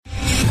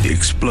The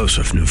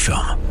explosive new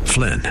film,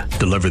 Flynn,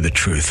 deliver the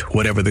truth,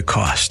 whatever the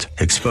cost,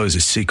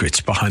 exposes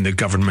secrets behind the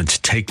government's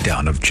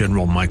takedown of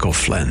General Michael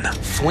Flynn.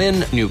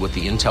 Flynn knew what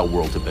the intel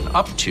world had been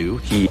up to.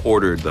 He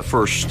ordered the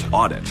first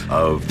audit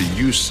of the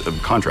use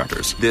of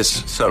contractors.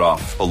 This set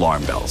off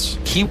alarm bells.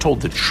 He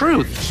told the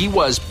truth. He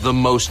was the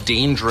most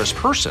dangerous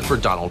person for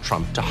Donald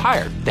Trump to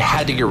hire. They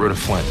had to get rid of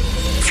Flynn.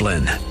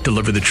 Flynn,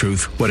 deliver the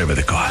truth, whatever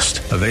the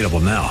cost. Available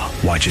now.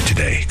 Watch it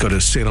today. Go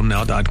to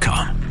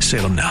salemnow.com.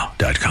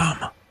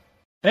 salemnow.com.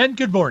 And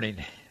good morning.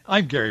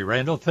 I'm Gary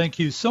Randall. Thank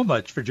you so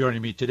much for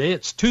joining me today.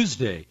 It's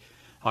Tuesday,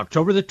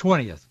 October the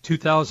 20th,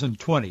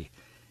 2020,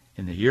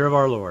 in the year of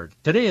our Lord.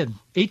 Today in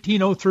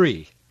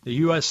 1803, the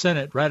U.S.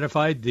 Senate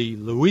ratified the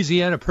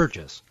Louisiana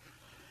Purchase.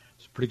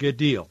 It's a pretty good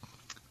deal.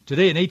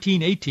 Today in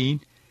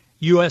 1818,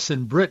 U.S.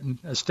 and Britain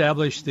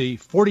established the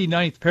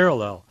 49th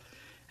parallel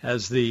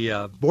as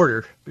the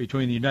border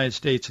between the United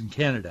States and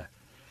Canada.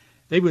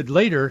 They would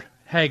later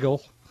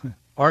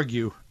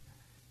argue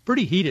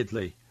pretty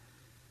heatedly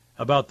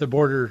about the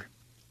border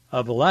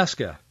of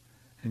Alaska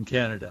and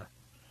Canada.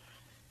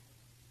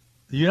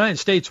 The United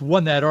States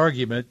won that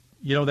argument,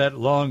 you know, that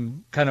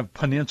long kind of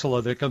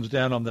peninsula that comes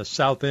down on the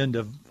south end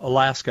of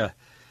Alaska.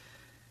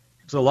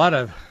 There's a lot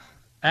of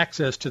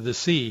access to the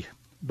sea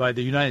by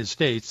the United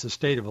States, the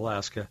state of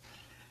Alaska.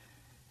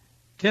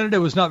 Canada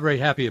was not very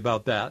happy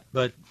about that,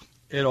 but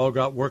it all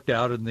got worked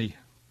out and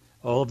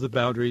all of the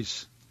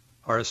boundaries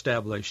are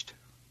established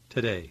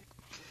today.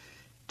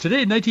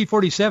 Today in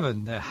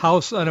 1947, the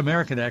House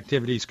Un-American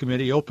Activities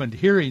Committee opened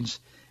hearings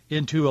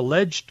into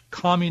alleged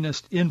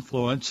communist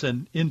influence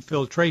and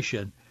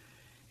infiltration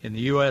in the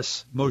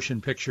U.S. motion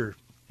picture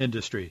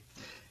industry.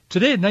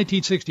 Today in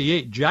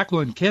 1968,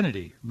 Jacqueline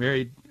Kennedy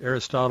married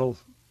Aristotle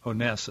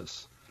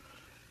Onassis.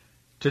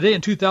 Today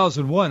in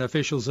 2001,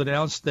 officials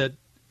announced that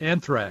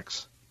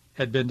anthrax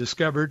had been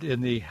discovered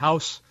in the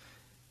House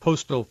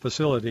Postal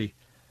Facility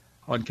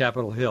on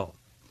Capitol Hill.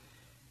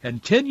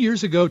 And 10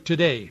 years ago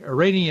today,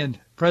 Iranian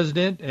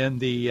president and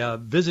the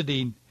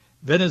visiting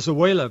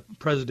Venezuela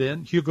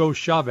president, Hugo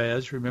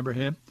Chavez, remember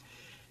him?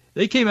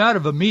 They came out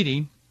of a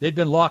meeting. They'd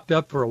been locked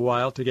up for a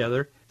while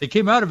together. They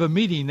came out of a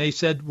meeting. They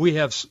said, we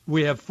have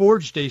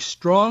forged a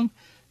strong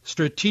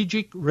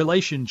strategic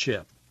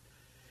relationship.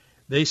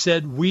 They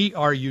said, we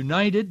are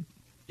united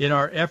in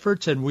our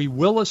efforts and we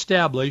will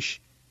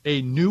establish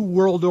a new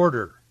world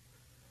order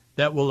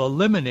that will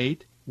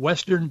eliminate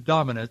Western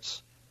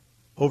dominance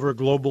over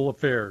global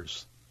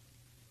affairs.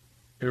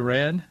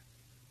 Iran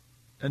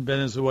and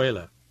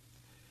Venezuela.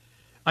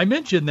 I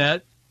mention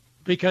that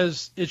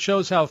because it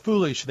shows how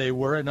foolish they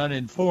were and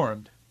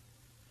uninformed.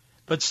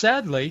 But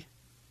sadly,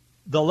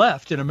 the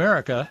left in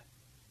America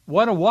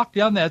want to walk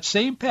down that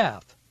same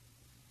path.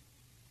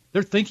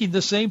 They're thinking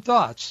the same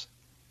thoughts.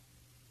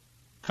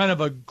 Kind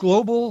of a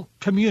global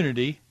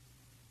community,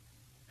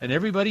 and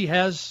everybody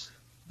has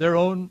their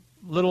own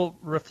little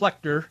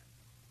reflector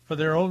for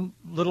their own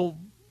little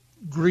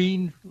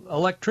green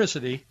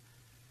electricity.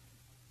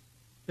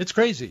 It's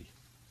crazy.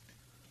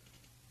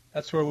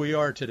 That's where we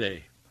are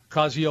today.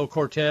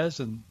 Ocasio-Cortez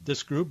and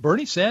this group.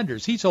 Bernie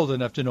Sanders, he's old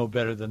enough to know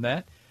better than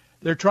that.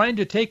 They're trying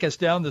to take us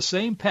down the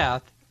same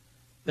path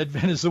that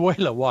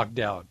Venezuela walked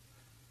down.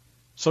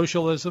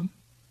 Socialism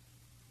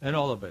and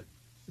all of it.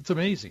 It's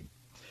amazing.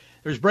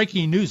 There's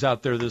breaking news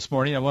out there this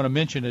morning. I want to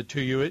mention it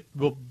to you. It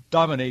will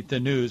dominate the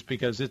news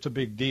because it's a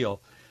big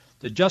deal.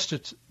 The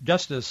Justice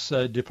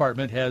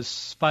Department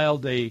has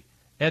filed a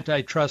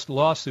antitrust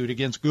lawsuit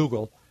against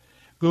Google.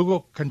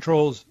 Google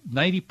controls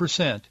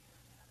 90%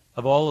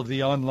 of all of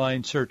the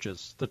online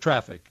searches, the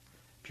traffic.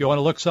 If you want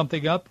to look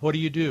something up, what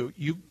do?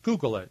 You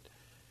Google it.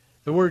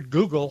 The word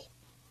Google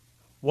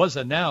was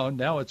a noun.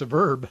 Now it's a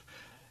verb.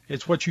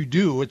 It's what you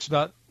do. It's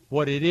not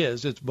what it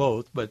is. It's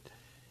both. But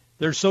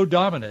they're so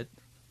dominant.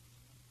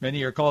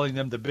 Many are calling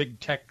them the big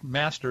tech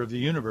master of the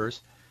universe.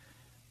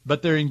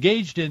 But they're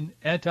engaged in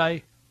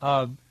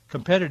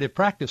anti-competitive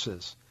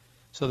practices.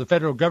 So the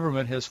federal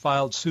government has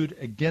filed suit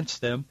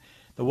against them.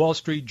 The Wall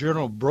Street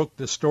Journal broke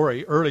the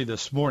story early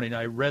this morning.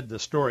 I read the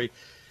story.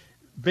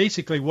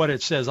 Basically what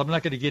it says, I'm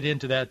not going to get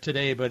into that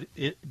today, but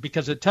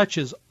because it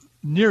touches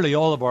nearly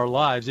all of our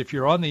lives. If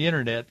you're on the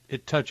Internet,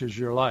 it touches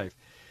your life.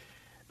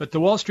 But the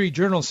Wall Street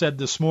Journal said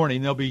this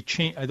morning they'll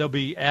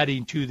be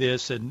adding to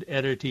this and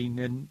editing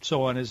and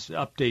so on, as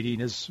updating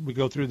as we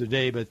go through the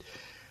day. But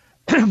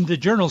the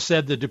Journal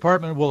said the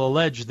department will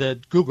allege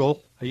that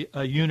Google,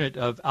 a unit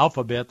of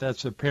Alphabet,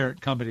 that's the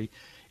parent company,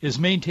 is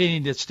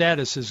maintaining its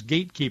status as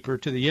gatekeeper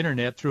to the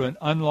Internet through an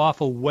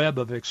unlawful web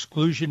of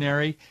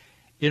exclusionary,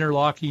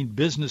 interlocking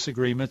business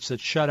agreements that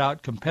shut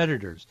out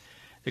competitors.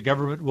 The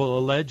government will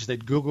allege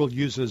that Google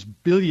uses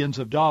billions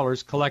of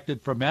dollars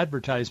collected from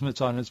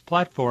advertisements on its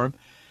platform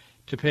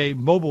to pay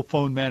mobile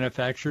phone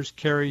manufacturers,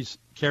 carriers,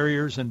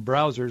 and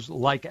browsers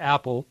like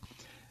Apple,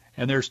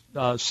 and there's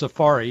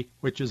Safari,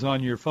 which is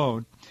on your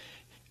phone.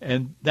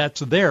 And that's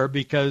there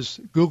because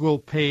Google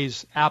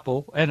pays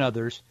Apple and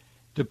others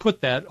to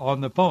put that on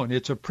the phone.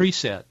 It's a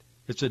preset.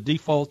 It's a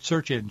default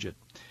search engine.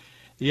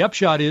 The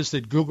upshot is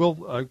that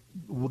Google,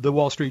 the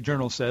Wall Street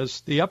Journal says,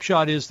 the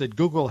upshot is that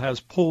Google has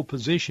pole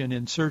position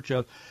in search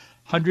of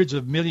hundreds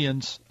of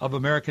millions of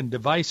American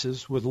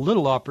devices with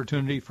little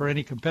opportunity for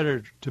any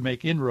competitor to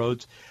make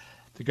inroads,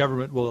 the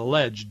government will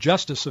allege.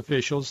 Justice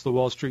officials, the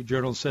Wall Street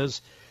Journal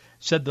says,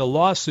 said the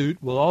lawsuit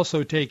will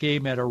also take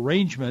aim at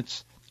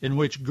arrangements in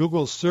which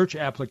Google's search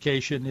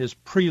application is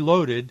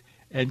preloaded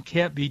and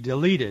can't be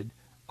deleted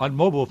on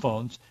mobile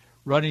phones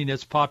running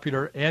its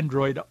popular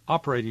Android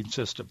operating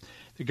system.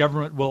 The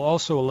government will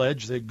also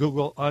allege that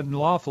Google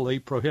unlawfully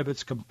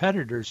prohibits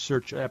competitors'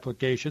 search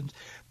applications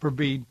from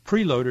being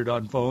preloaded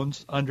on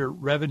phones under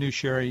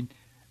revenue-sharing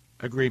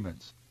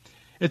agreements.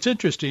 It's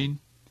interesting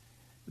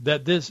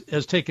that this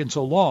has taken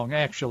so long,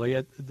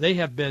 actually. They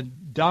have been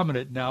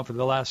dominant now for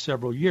the last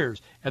several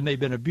years, and they've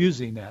been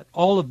abusing that.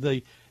 All of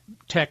the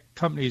tech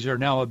companies are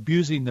now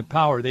abusing the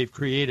power they've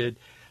created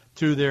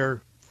through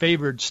their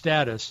favored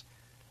status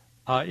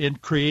in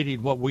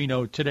creating what we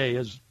know today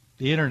as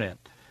the Internet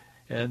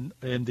and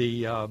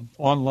the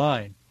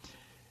online.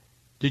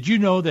 Did you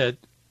know that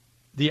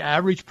the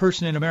average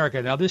person in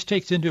America, now this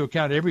takes into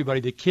account everybody,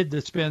 the kid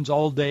that spends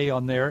all day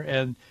on there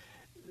and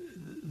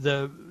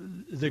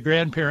the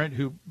grandparent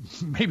who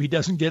maybe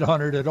doesn't get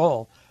on it at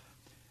all,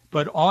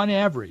 but on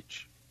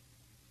average,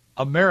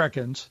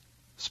 Americans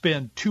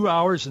spend 2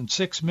 hours and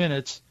 6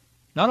 minutes,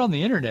 not on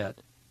the Internet,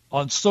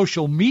 on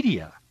social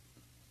media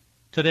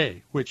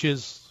today, which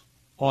is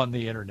on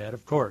the Internet,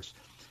 of course.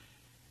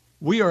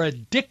 We are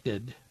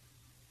addicted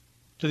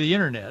to the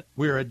Internet.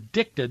 We are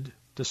addicted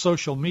to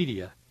social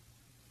media.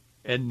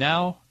 And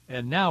now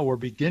we're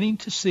beginning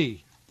to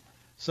see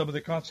some of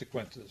the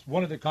consequences.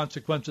 One of the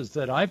consequences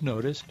that I've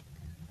noticed,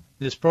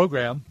 this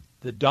program,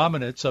 the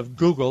dominance of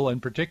Google in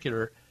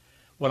particular,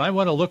 when I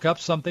want to look up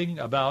something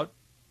about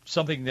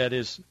something that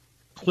is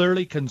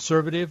clearly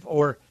conservative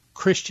or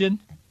Christian,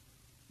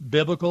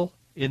 biblical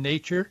in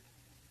nature,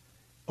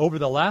 over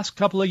the last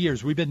couple of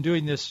years, we've been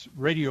doing this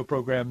radio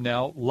program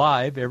now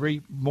live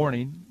every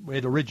morning.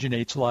 It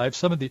originates live.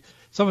 Some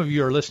of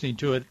you are listening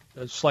to it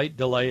a slight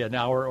delay, an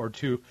hour or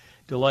two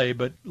delay,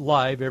 but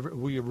live.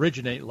 We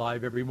originate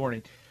live every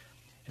morning.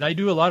 And I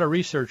do a lot of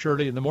research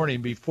early in the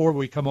morning before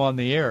we come on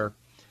the air.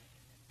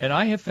 And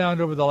I have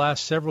found over the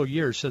last several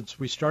years since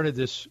we started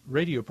this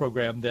radio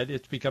program that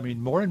it's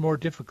becoming more and more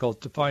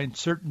difficult to find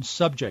certain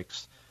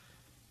subjects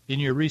in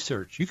your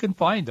research. You can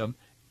find them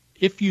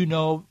if you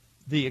know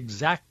the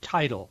exact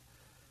title.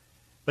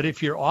 But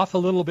if you're off a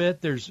little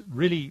bit, there's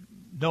really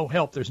no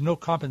help. There's no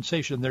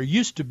compensation. There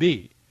used to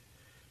be.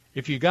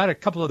 If you got a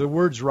couple of the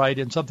words right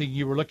in something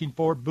you were looking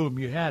for, boom,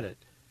 you had it,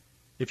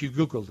 if you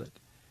Googled it.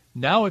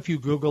 Now if you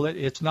Google it,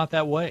 it's not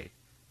that way.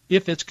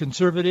 If it's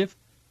conservative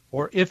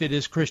or if it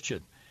is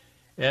Christian.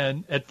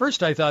 And at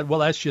first I thought, well,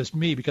 that's just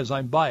me because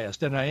I'm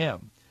biased, and I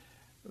am.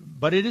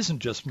 But it isn't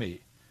just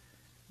me.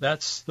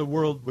 That's the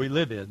world we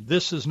live in.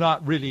 This is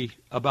not really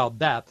about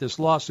that, this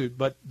lawsuit,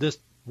 but this,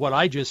 what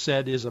I just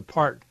said, is a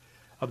part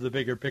of the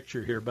bigger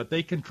picture here. But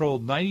they control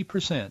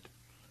 90%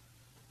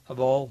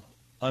 of all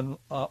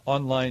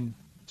online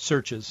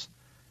searches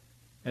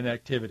and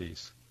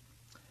activities.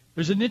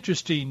 There's an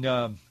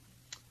interesting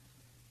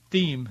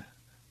theme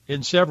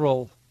in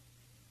several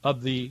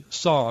of the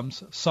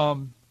Psalms,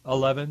 Psalm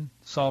 11,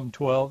 Psalm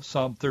 12,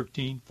 Psalm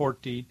 13,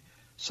 14,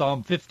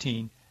 Psalm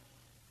 15.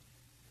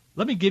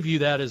 Let me give you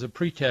that as a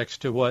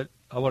pretext to what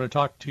I want to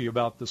talk to you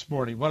about this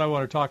morning. What I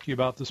want to talk to you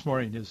about this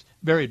morning is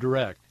very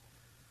direct.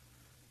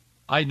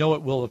 I know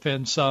it will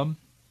offend some.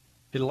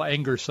 It'll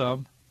anger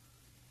some.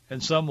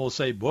 And some will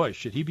say, boy,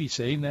 should he be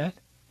saying that?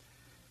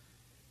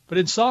 But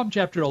in Psalm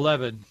chapter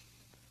 11,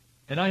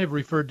 and I have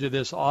referred to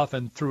this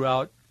often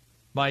throughout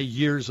my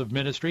years of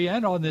ministry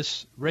and on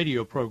this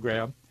radio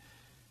program,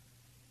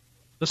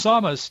 the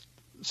psalmist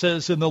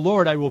says, in the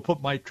Lord I will put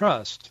my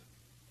trust.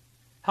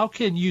 How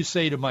can you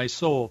say to my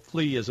soul,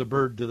 flee as a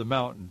bird to the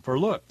mountain? For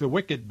look, the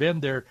wicked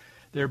bend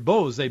their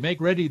bows. They make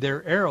ready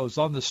their arrows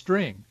on the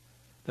string,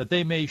 that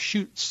they may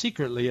shoot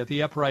secretly at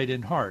the upright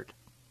in heart.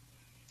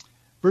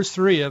 Verse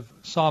 3 of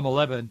Psalm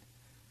 11,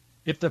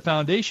 if the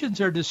foundations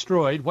are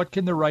destroyed, what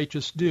can the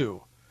righteous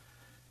do?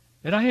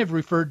 And I have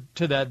referred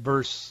to that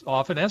verse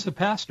often as a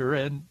pastor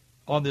and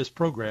on this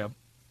program.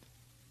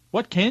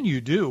 What can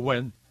you do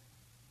when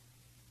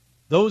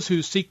those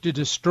who seek to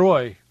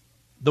destroy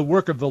the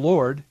work of the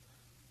Lord,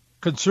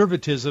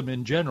 conservatism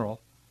in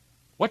general,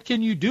 what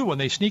can you do when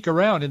they sneak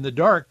around in the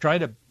dark trying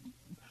to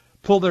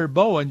pull their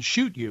bow and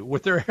shoot you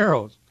with their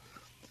arrows?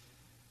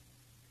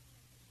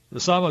 The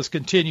psalmist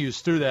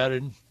continues through that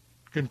and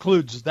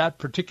concludes that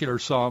particular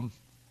psalm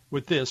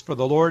with this, for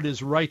the Lord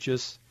is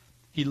righteous,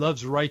 he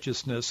loves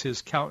righteousness,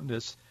 his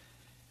countenance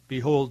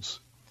beholds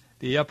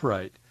the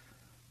upright.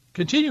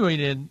 Continuing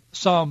in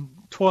Psalm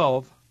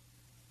 12,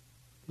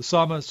 the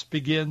psalmist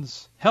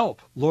begins,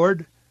 help,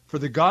 Lord, for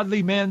the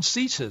godly man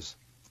ceases,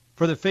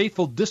 for the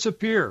faithful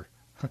disappear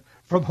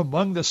from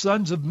among the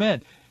sons of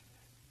men.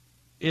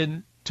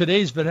 In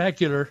today's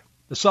vernacular,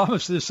 the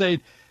psalmist is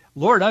saying,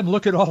 Lord, I'm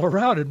looking all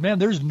around, and man,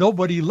 there's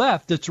nobody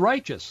left that's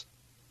righteous.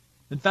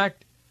 In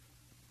fact,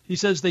 he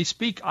says they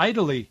speak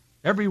idly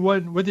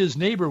Everyone with his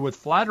neighbor with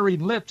flattering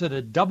lips and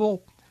a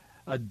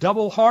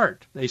double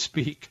heart they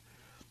speak.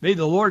 May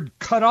the Lord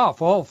cut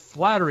off all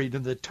flattery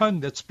and the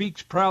tongue that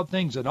speaks proud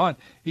things and on.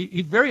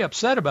 He's very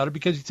upset about it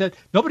because he said,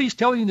 nobody's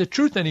telling the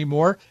truth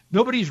anymore.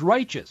 Nobody's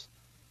righteous.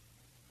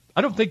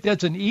 I don't think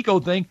that's an ego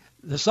thing.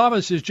 The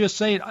psalmist is just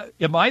saying,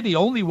 am I the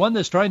only one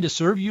that's trying to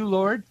serve you,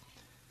 Lord?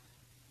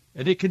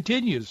 And it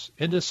continues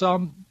into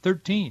Psalm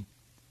 13.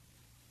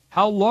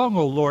 How long,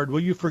 O Lord,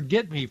 will you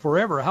forget me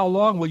forever? How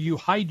long will you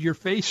hide your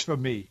face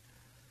from me?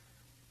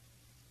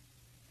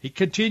 He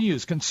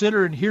continues,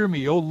 consider and hear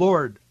me, O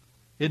Lord.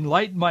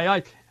 Enlighten my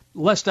eyes,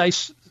 lest I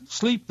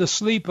sleep the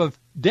sleep of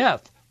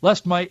death,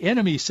 lest my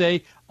enemies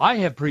say, I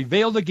have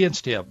prevailed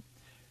against him.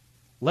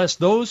 Lest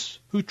those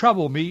who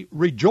trouble me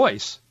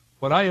rejoice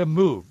when I am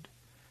moved.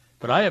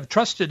 But I have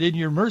trusted in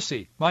your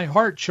mercy. My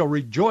heart shall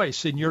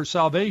rejoice in your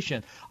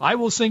salvation. I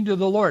will sing to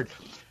the Lord.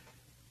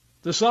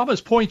 The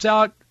psalmist points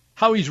out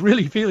how he's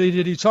really feeling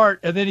in his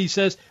heart, and then he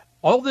says,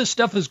 all this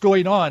stuff is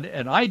going on,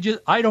 and I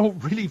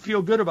don't really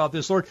feel good about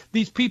this, Lord.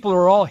 These people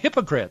are all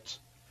hypocrites.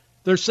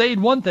 They're saying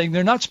one thing,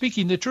 they're not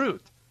speaking the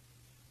truth.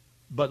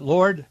 But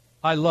Lord,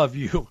 I love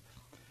you.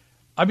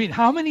 I mean,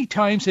 how many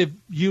times have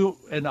you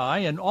and I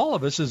and all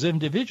of us as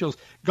individuals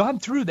gone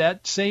through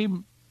that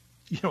same,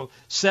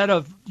 set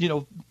of,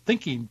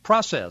 thinking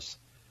process?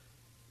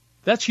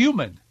 That's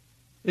human.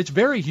 It's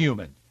very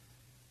human.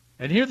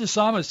 And here the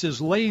psalmist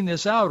is laying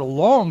this out a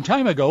long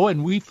time ago,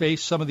 and we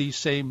face some of these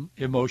same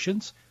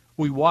emotions.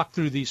 We walk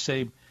through these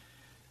same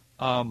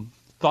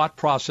thought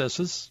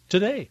processes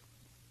today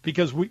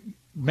because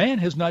man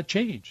has not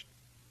changed.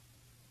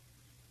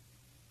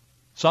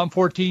 Psalm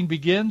 14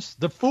 begins,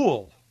 the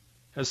fool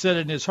has said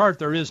in his heart,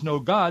 there is no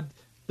God.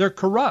 They're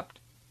corrupt.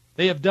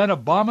 They have done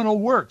abominable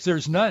works.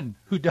 There's none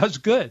who does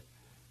good.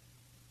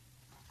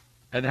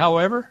 And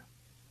however,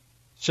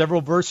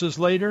 several verses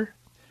later,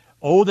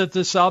 oh, that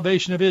the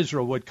salvation of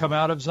Israel would come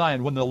out of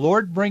Zion. When the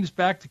Lord brings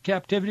back the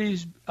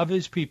captivities of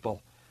his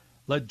people,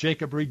 let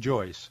Jacob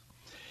rejoice.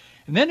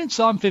 And then in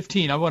Psalm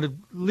 15, I want to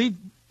leave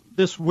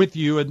this with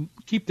you and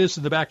keep this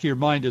in the back of your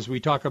mind as we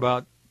talk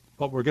about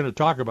what we're going to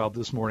talk about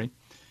this morning.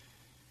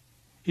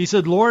 He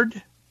said,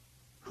 Lord,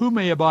 who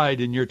may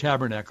abide in your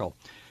tabernacle?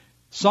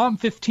 Psalm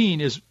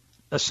 15 is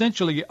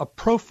essentially a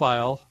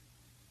profile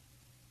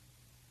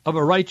of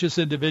a righteous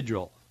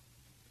individual.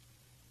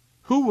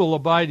 Who will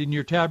abide in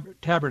your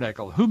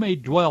tabernacle? Who may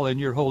dwell in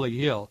your holy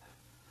hill?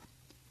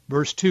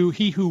 Verse 2,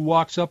 he who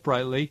walks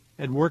uprightly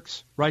and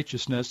works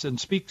righteousness and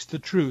speaks the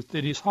truth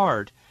in his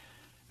heart,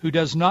 who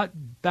does not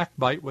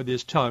backbite with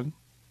his tongue,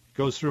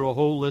 goes through a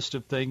whole list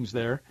of things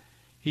there.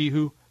 He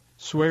who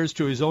swears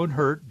to his own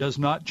hurt, does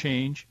not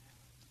change.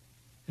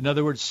 In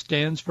other words,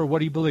 stands for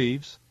what he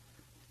believes.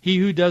 He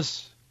who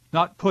does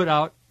not put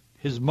out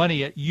his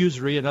money at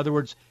usury, in other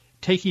words,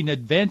 taking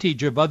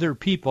advantage of other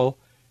people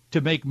to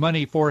make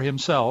money for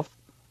himself,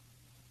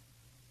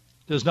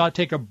 does not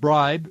take a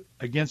bribe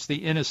against the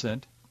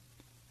innocent.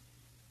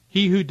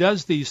 He who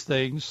does these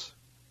things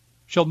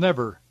shall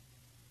never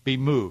be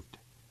moved.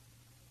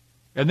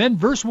 And then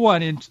verse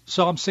 1 in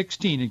Psalm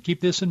 16, and keep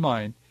this in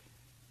mind,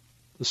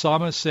 the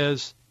psalmist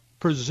says,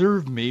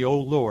 preserve me, O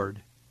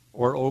Lord,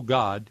 or O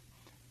God,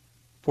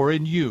 for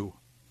in you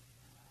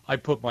I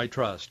put my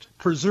trust.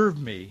 Preserve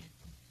me.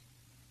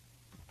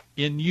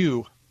 In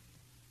you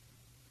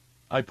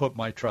I put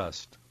my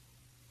trust.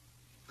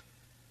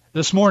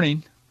 This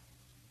morning,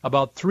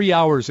 about 3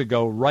 hours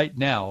ago right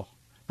now,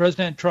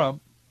 President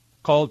Trump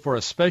called for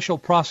a special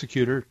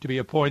prosecutor to be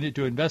appointed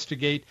to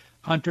investigate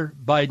Hunter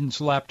Biden's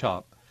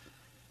laptop.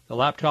 The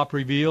laptop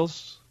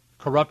reveals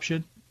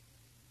corruption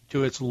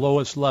to its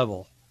lowest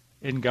level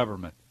in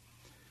government.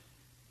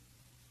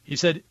 He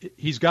said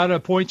he's got to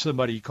appoint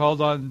somebody. He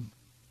called on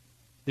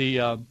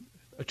the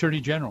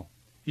Attorney General.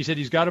 He said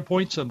he's got to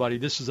appoint somebody.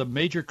 This is a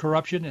major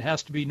corruption. It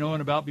has to be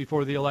known about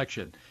before the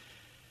election.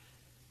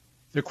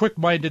 The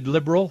quick-minded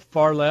liberal,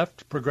 far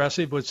left,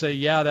 progressive would say,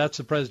 yeah, that's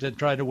the president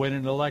trying to win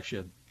an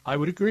election. I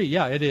would agree.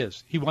 Yeah, it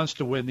is. He wants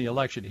to win the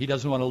election. He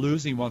doesn't want to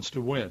lose. He wants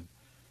to win.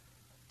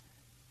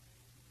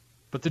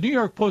 But the New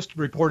York Post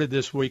reported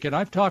this week, and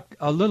I've talked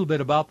a little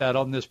bit about that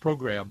on this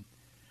program,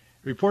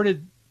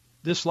 reported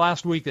this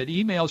last week that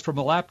emails from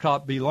a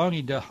laptop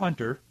belonging to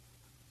Hunter,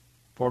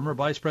 former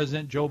Vice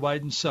President Joe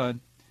Biden's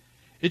son,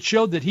 it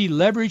showed that he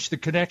leveraged the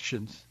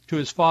connections to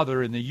his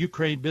father and the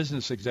Ukraine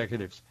business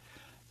executives.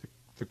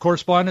 The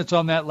correspondence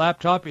on that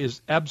laptop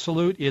is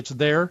absolute. It's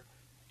there.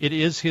 It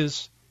is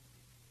his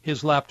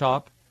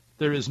laptop.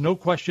 There is no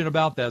question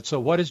about that. So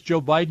what has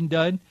Joe Biden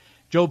done?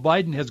 Joe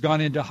Biden has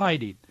gone into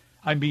hiding.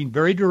 I'm being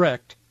very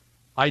direct.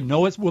 I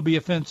know it will be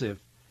offensive,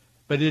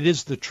 but it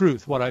is the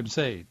truth, what I'm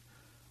saying.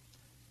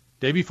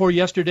 Day before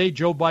yesterday,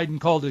 Joe Biden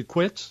called it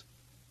quits.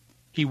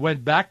 He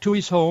went back to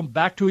his home,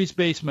 back to his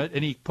basement,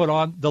 and he put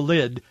on the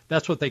lid.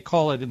 That's what they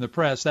call it in the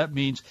press. That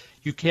means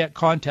you can't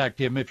contact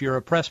him if you're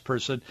a press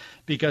person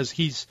because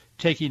he's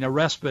taking a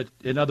respite.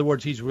 In other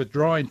words, he's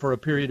withdrawing for a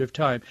period of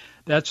time.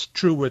 That's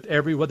true with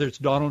whether it's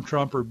Donald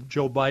Trump or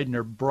Joe Biden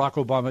or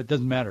Barack Obama. It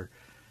doesn't matter.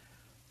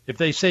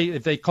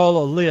 If they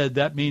call a lid,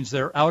 that means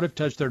they're out of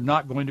touch. They're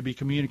not going to be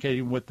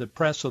communicating with the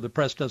press, so the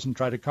press doesn't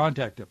try to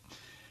contact him.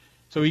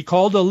 So he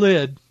called a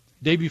lid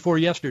day before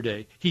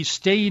yesterday. He's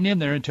staying in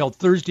there until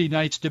Thursday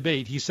night's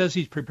debate. He says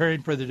he's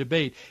preparing for the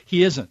debate.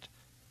 He isn't.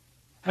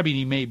 I mean,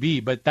 he may be,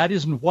 but that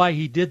isn't why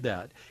he did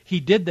that. He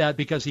did that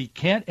because he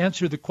can't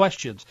answer the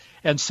questions.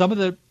 And some of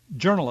the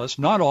journalists,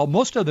 not all,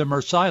 most of them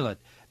are silent.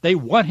 They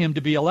want him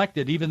to be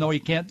elected, even though he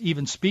can't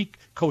even speak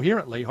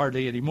coherently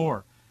hardly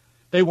anymore.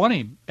 They want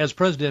him as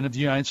president of the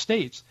United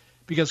States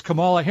because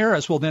Kamala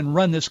Harris will then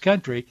run this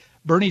country.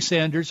 Bernie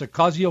Sanders,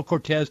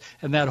 Ocasio-Cortez,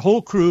 and that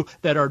whole crew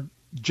that are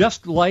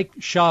just like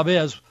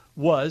Chavez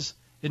was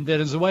in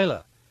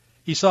Venezuela.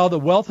 He saw the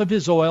wealth of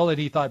his oil, and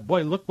he thought,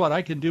 boy, look what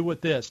I can do with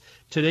this.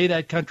 Today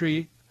that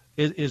country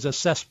is a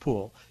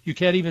cesspool. You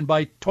can't even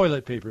buy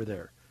toilet paper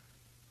there.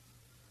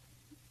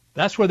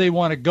 That's where they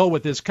want to go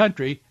with this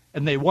country,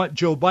 and they want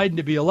Joe Biden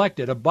to be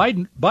elected.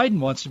 Biden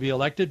wants to be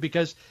elected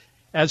because,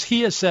 as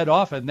he has said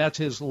often, that's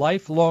his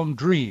lifelong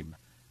dream,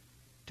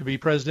 to be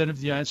president of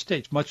the United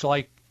States, much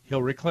like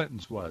Hillary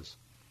Clinton's was.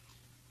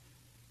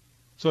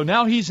 So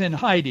now he's in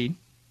hiding,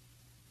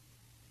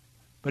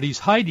 but he's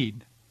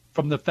hiding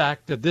from the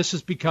fact that this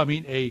is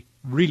becoming a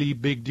really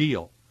big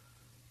deal.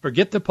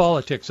 Forget the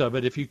politics of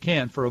it if you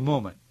can for a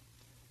moment.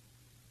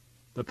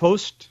 The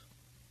Post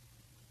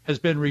has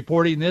been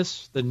reporting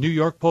this. The New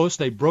York Post,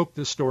 they broke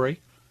the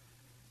story.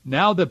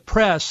 Now the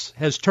press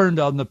has turned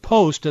on the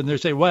Post, and they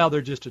say, well,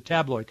 they're just a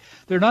tabloid.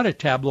 They're not a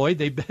tabloid.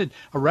 They've been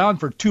around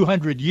for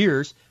 200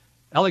 years.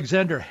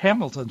 Alexander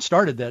Hamilton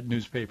started that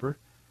newspaper.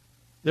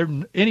 They're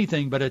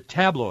anything but a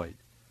tabloid.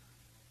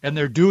 And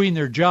they're doing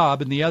their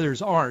job, and the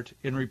others aren't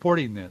in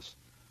reporting this.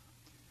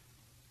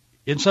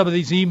 In some of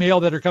these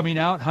emails that are coming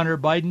out, Hunter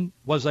Biden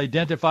was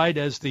identified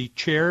as the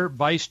chair,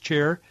 vice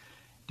chair,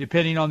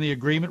 depending on the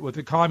agreement with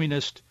the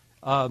Communist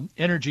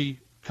Energy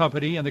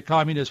Company and the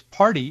Communist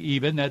Party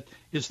even, that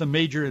is the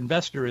major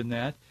investor in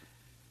that.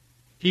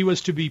 He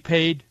was to be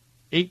paid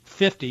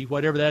 $850,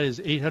 whatever that is,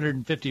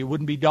 $850. It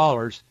wouldn't be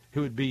dollars. It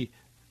would be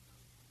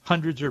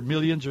hundreds or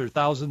millions or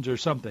thousands or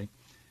something.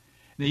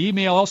 The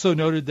email also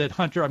noted that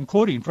Hunter, I'm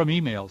quoting from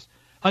emails,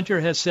 Hunter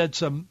has said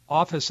some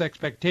office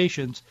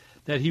expectations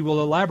that he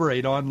will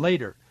elaborate on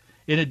later.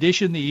 In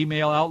addition, the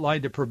email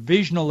outlined a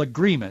provisional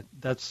agreement,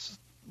 that's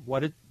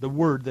the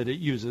word that it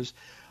uses,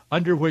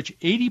 under which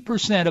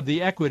 80% of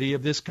the equity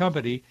of this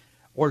company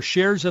or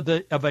shares of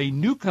a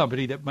new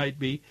company that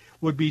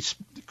would be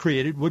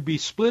created would be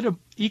split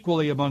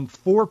equally among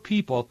 4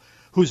 people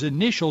whose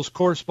initials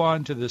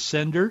correspond to the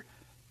sender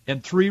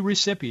and 3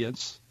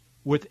 recipients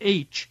with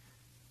H,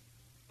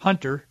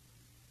 Hunter,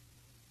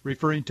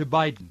 referring to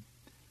Biden.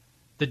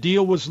 The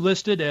deal was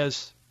listed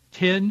as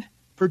 10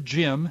 for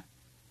Jim,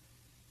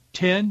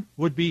 10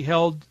 would be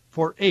held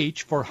for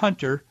H, for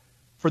Hunter,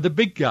 for the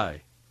big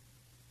guy.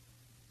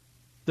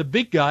 The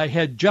big guy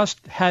had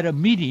just had a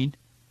meeting.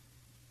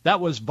 That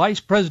was Vice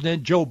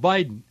President Joe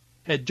Biden,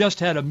 had just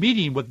had a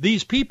meeting with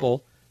these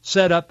people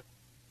set up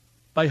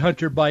by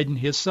Hunter Biden,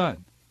 his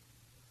son.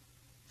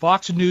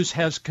 Fox News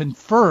has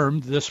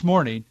confirmed this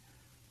morning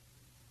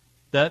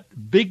that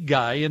big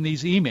guy in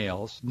these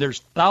emails, there's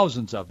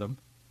thousands of them,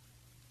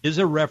 is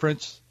a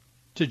reference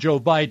to Joe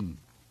Biden.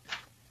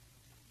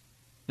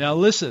 Now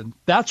listen,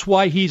 that's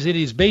why he's in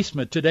his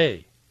basement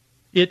today.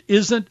 It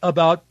isn't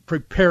about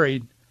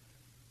preparing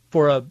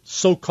for a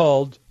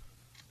so-called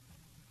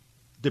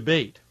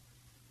debate.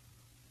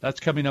 That's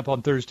coming up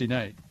on Thursday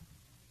night.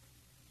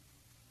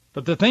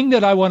 But the thing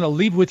that I want to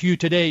leave with you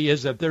today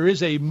is that there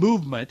is a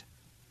movement,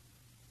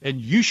 and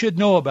you should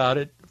know about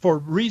it, for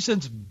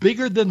reasons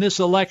bigger than this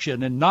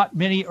election, and not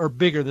many are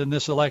bigger than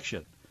this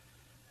election.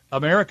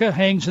 America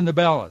hangs in the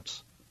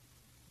balance.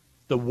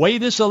 The way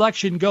this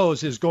election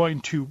goes is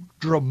going to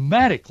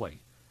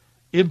dramatically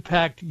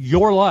impact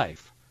your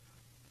life,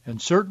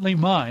 and certainly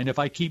mine, if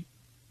I keep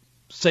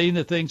saying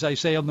the things I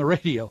say on the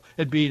radio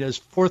and being as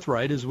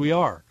forthright as we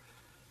are.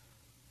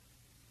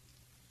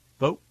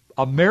 But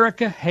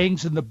America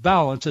hangs in the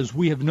balance as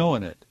we have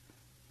known it,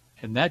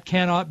 and that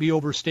cannot be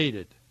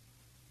overstated,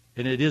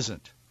 and it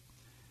isn't.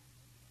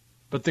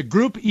 But the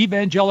group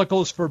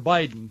Evangelicals for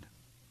Biden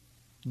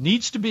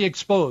needs to be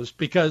exposed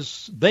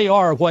because they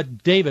are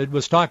what David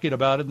was talking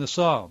about in the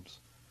Psalms.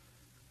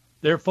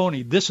 They're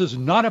phony. This is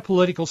not a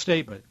political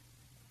statement.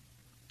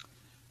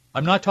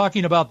 I'm not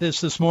talking about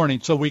this morning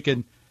so we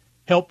can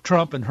help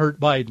Trump and hurt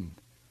Biden.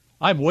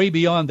 I'm way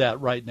beyond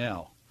that right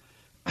now.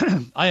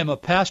 I am a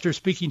pastor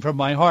speaking from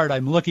my heart.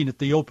 I'm looking at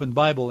the open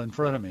Bible in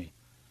front of me.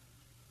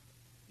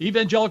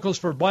 Evangelicals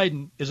for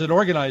Biden is an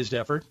organized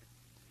effort.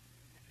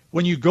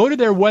 When you go to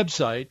their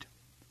website,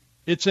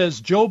 it says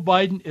Joe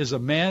Biden is a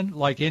man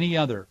like any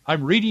other.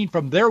 I'm reading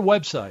from their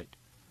website.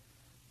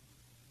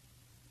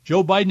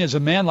 Joe Biden is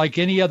a man like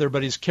any other,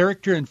 but his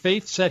character and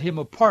faith set him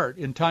apart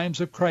in times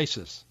of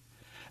crisis.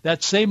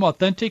 That same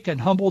authentic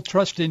and humble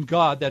trust in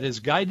God that has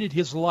guided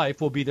his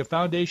life will be the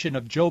foundation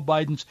of Joe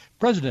Biden's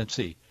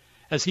presidency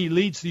as he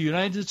leads the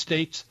United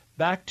States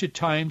back to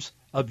times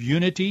of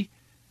unity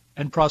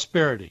and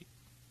prosperity.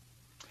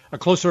 A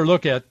closer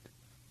look at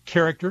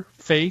character,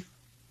 faith,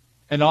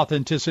 and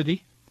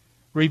authenticity,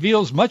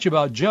 reveals much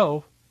about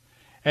Joe,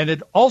 and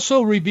it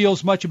also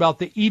reveals much about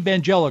the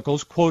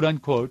evangelicals, quote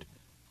unquote,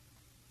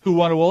 who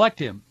want to elect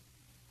him.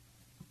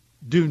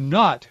 Do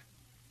not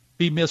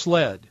be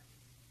misled.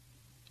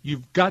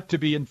 You've got to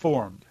be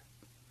informed.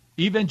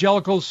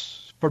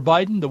 Evangelicals for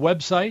Biden, the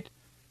website,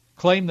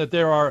 claim that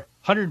there are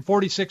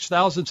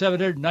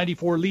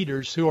 146,794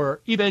 leaders who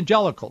are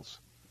evangelicals,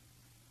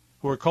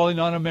 who are calling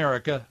on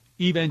America,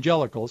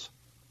 evangelicals,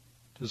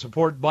 to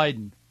support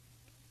Biden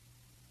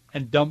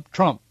and dump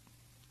Trump.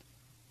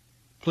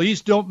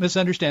 Please don't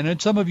misunderstand,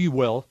 and some of you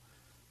will.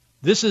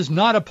 This is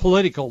not a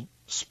political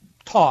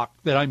talk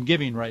that I'm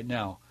giving right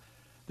now.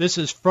 This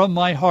is from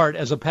my heart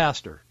as a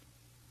pastor.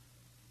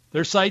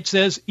 Their site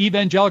says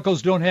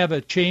evangelicals don't have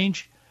a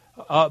change.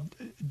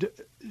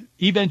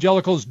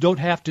 Evangelicals don't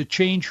have to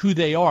change who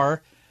they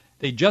are.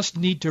 They just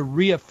need to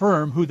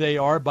reaffirm who they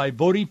are by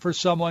voting for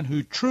someone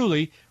who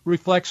truly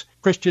reflects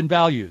Christian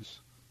values.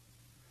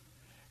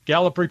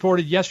 Gallup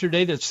reported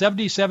yesterday that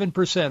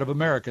 77% of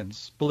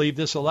Americans believe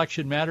this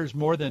election matters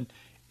more than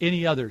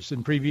any others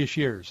in previous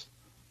years.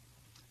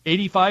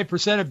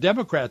 85% of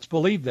Democrats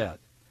believe that.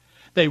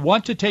 They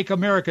want to take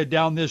America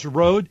down this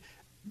road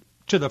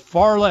to the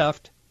far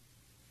left,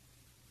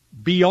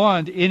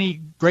 beyond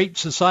any great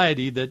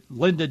society that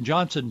Lyndon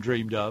Johnson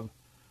dreamed of.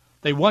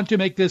 They want to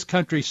make this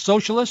country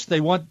socialist.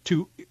 They want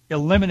to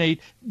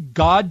eliminate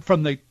God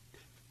from the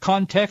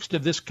context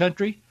of this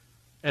country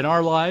and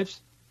our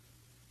lives.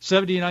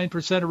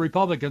 79% of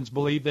Republicans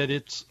believe that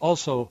it's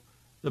also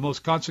the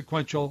most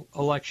consequential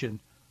election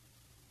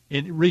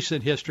in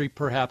recent history,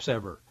 perhaps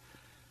ever.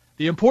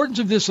 The importance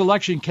of this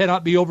election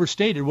cannot be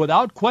overstated.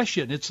 Without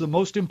question, it's the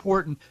most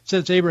important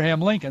since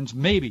Abraham Lincoln's,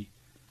 maybe,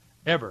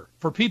 ever.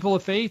 For people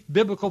of faith,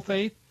 biblical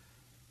faith,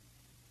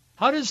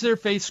 how does their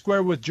faith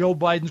square with Joe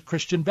Biden's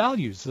Christian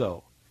values,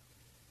 though?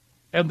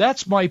 And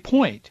that's my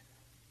point.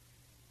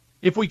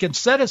 If we can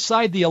set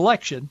aside the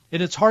election,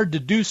 and it's hard to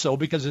do so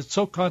because it's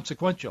so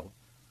consequential,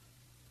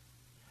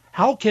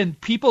 how can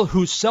people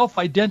who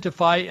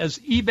self-identify as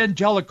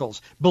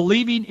evangelicals,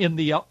 believing in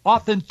the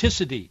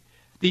authenticity,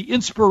 the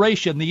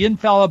inspiration, the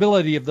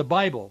infallibility of the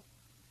Bible,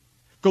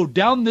 go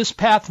down this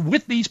path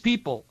with these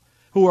people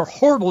who are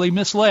horribly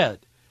misled?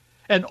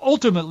 And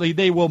ultimately,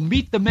 they will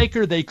meet the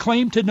Maker they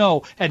claim to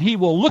know, and he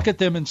will look at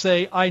them and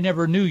say, I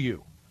never knew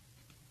you.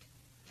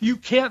 You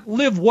can't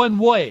live one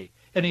way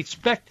and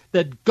expect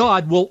that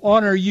God will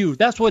honor you.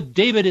 That's what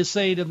David is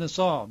saying in the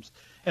Psalms.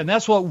 And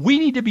that's what we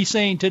need to be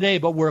saying today,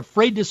 but we're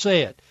afraid to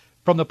say it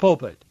from the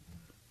pulpit.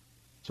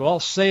 So I'll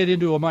say it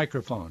into a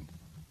microphone.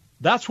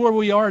 That's where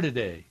we are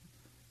today.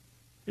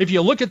 If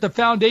you look at the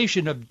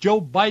foundation of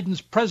Joe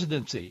Biden's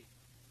presidency,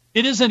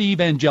 it isn't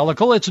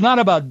evangelical. It's not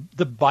about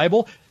the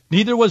Bible.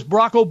 Neither was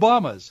Barack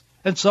Obama's.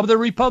 And some of the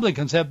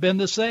Republicans have been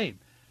the same.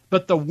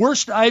 But the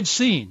worst I've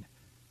seen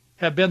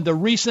have been the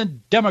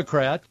recent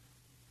Democrat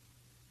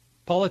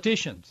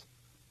politicians.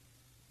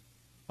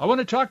 I want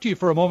to talk to you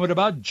for a moment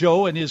about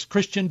Joe and his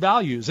Christian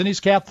values and his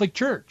Catholic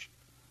Church.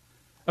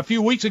 A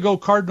few weeks ago,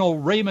 Cardinal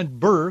Raymond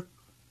Burr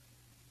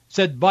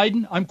said,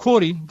 Biden, I'm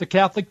quoting the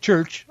Catholic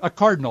Church, a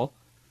cardinal,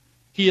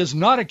 he is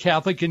not a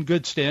Catholic in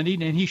good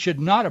standing and he should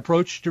not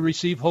approach to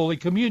receive Holy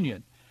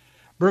Communion.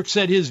 Burke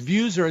said his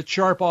views are at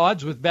sharp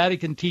odds with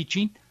Vatican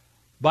teaching.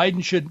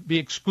 Biden should be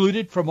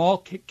excluded from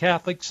all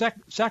Catholic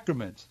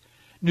sacraments.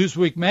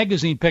 Newsweek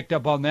magazine picked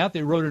up on that.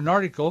 They wrote an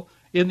article.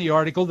 In the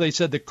article, they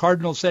said the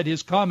cardinal said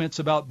his comments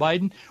about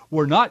Biden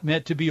were not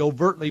meant to be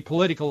overtly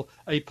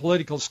a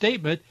political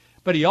statement,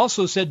 but he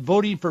also said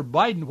voting for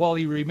Biden while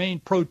he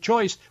remained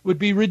pro-choice would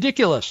be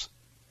ridiculous.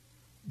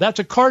 That's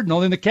a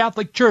cardinal in the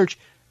Catholic Church,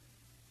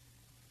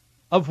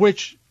 of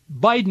which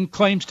Biden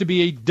claims to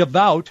be a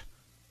devout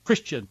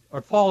Christian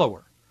or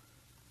follower.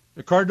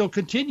 The cardinal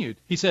continued.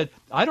 He said,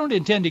 I don't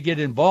intend to get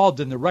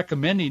involved in the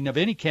recommending of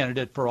any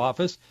candidate for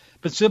office,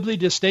 but simply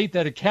to state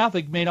that a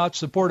Catholic may not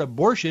support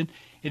abortion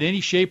in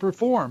any shape or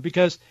form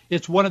because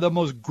it's one of the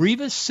most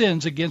grievous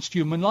sins against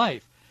human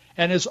life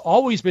and has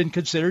always been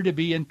considered to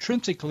be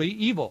intrinsically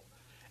evil,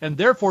 and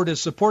therefore to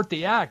support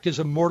the act is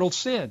a mortal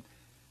sin.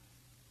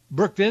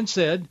 Burke then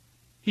said,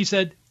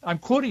 I'm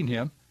quoting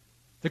him,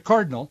 the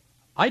cardinal,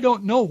 I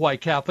don't know why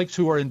Catholics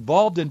who are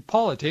involved in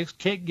politics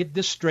can't get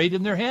this straight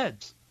in their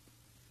heads.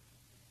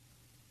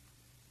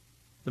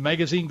 The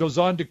magazine goes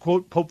on to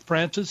quote Pope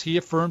Francis. He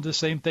affirmed the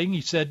same thing.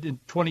 He said in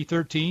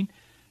 2013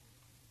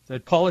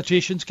 that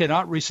politicians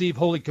cannot receive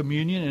Holy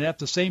Communion and at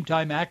the same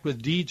time act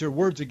with deeds or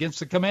words against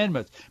the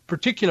commandments,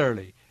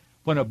 particularly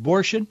when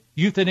abortion,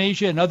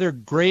 euthanasia, and other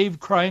grave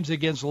crimes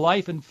against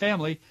life and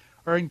family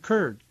are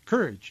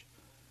encouraged.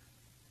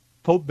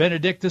 Pope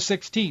Benedict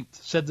XVI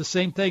said the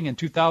same thing in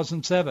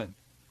 2007.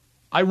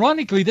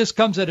 Ironically, this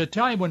comes at a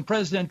time when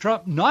President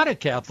Trump, not a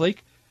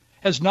Catholic,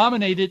 has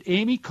nominated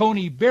Amy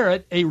Coney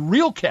Barrett, a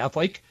real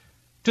Catholic,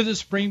 to the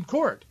Supreme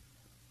Court.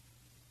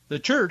 The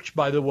church,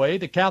 by the way,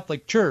 the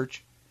Catholic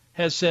Church,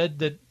 has said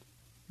that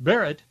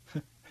Barrett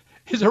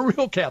is a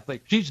real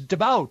Catholic. She's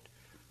devout.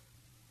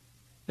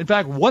 In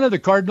fact, one of the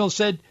cardinals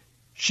said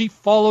she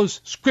follows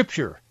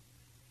Scripture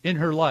in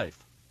her life.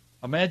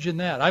 Imagine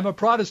that. I'm a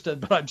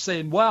Protestant, but I'm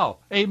saying, wow,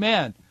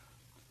 amen.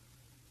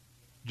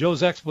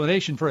 Joe's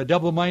explanation for a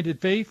double-minded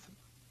faith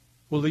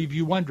will leave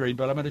you wondering,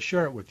 but I'm going to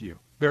share it with you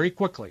very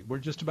quickly. We're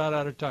just about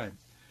out of time.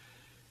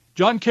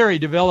 John Kerry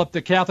developed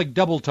the Catholic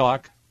double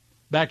talk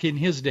back in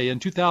his day in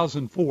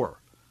 2004.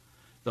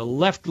 The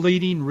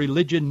left-leaning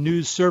religion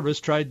news service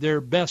tried their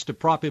best to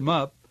prop him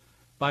up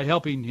by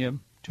helping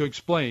him to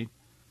explain,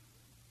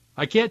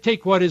 I can't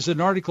take what is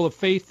an article of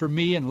faith for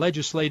me and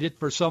legislate it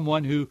for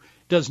someone who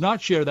does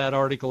not share that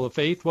article of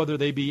faith, whether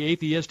they be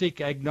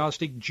atheistic,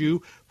 agnostic,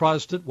 Jew,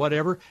 Protestant,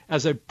 whatever.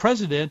 As a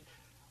president,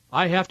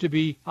 I have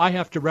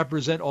to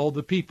represent all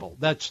the people.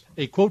 That's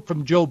a quote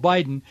from Joe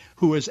Biden,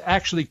 who is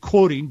actually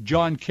quoting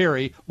John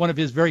Kerry, one of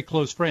his very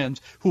close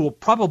friends, who will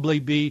probably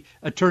be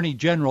Attorney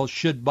General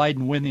should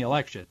Biden win the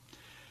election.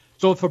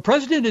 So if a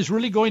president is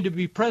really going to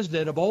be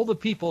president of all the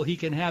people, he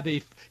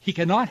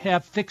cannot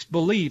have fixed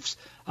beliefs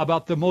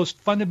about the most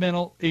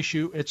fundamental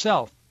issue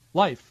itself,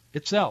 life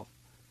itself.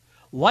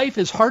 Life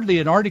is hardly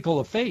an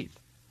article of faith.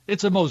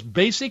 It's the most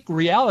basic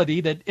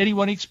reality that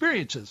anyone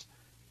experiences.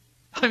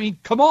 I mean,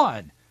 come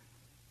on.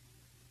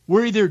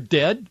 We're either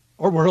dead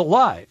or we're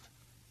alive.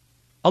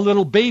 A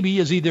little baby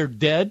is either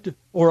dead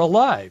or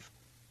alive.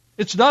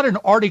 It's not an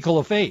article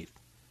of faith.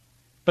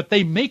 But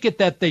they make it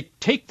that they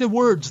take the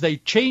words, they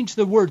change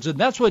the words, and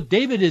that's what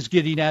David is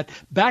getting at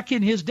back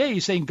in his day,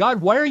 saying,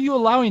 God, why are you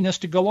allowing this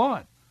to go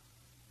on?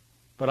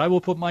 But I will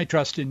put my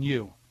trust in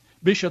you.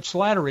 Bishop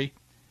Slattery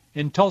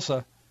in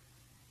Tulsa,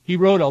 he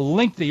wrote a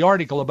lengthy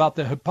article about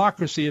the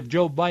hypocrisy of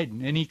Joe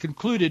Biden, and he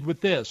concluded with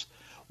this.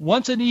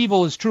 Once an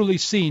evil is truly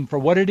seen for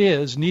what it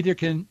is, neither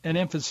can an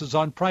emphasis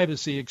on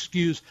privacy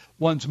excuse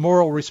one's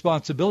moral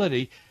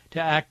responsibility to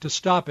act to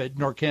stop it,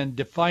 nor can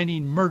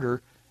defining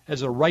murder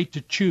as a right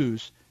to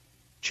choose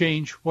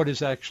change what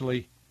is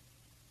actually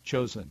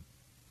chosen.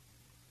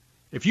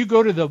 If you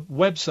go to the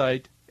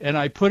website, and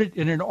I put it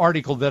in an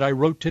article that I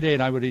wrote today,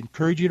 and I would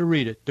encourage you to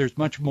read it. There's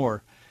much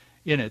more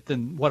in it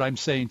than what I'm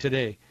saying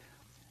today.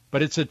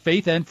 But it's at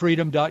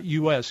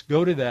faithandfreedom.us.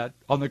 Go to that.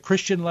 On the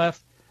Christian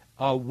Left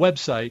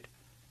website,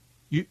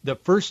 the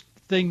first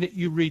thing that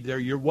you read there,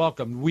 you're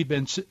welcome. We've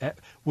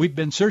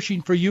been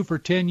searching for you for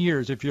 10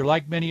 years. If you're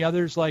like many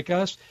others like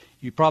us,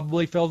 you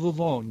probably felt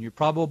alone. You've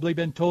probably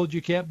been told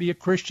you can't be a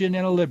Christian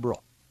and a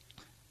liberal.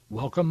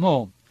 Welcome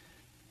home.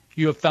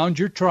 You have found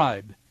your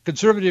tribe.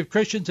 Conservative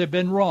Christians have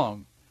been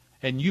wrong,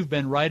 and you've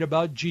been right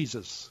about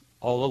Jesus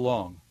all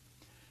along.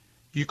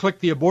 You click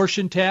the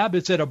abortion tab.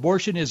 It said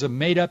abortion is a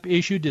made-up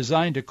issue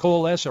designed to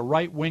coalesce a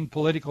right-wing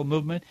political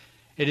movement.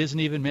 It isn't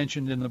even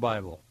mentioned in the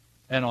Bible,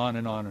 and on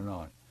and on and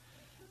on.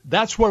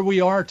 That's where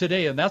we are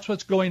today, and that's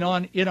what's going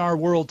on in our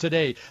world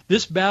today.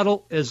 This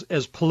battle, is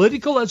as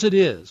political as it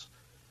is,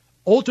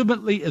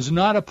 ultimately is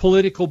not a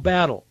political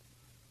battle.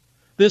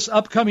 This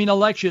upcoming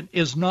election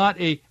is not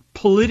a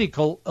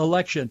political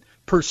election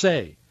per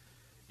se.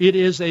 It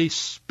is a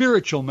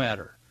spiritual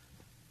matter.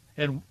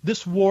 And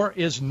this war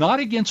is not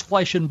against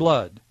flesh and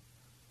blood,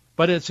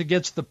 but it's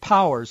against the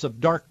powers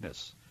of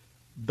darkness.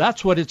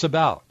 That's what it's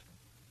about.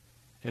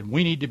 And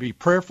we need to be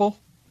prayerful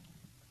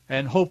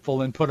and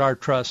hopeful and put our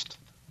trust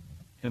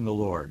in the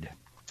Lord.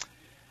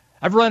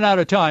 I've run out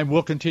of time.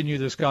 We'll continue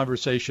this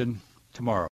conversation tomorrow.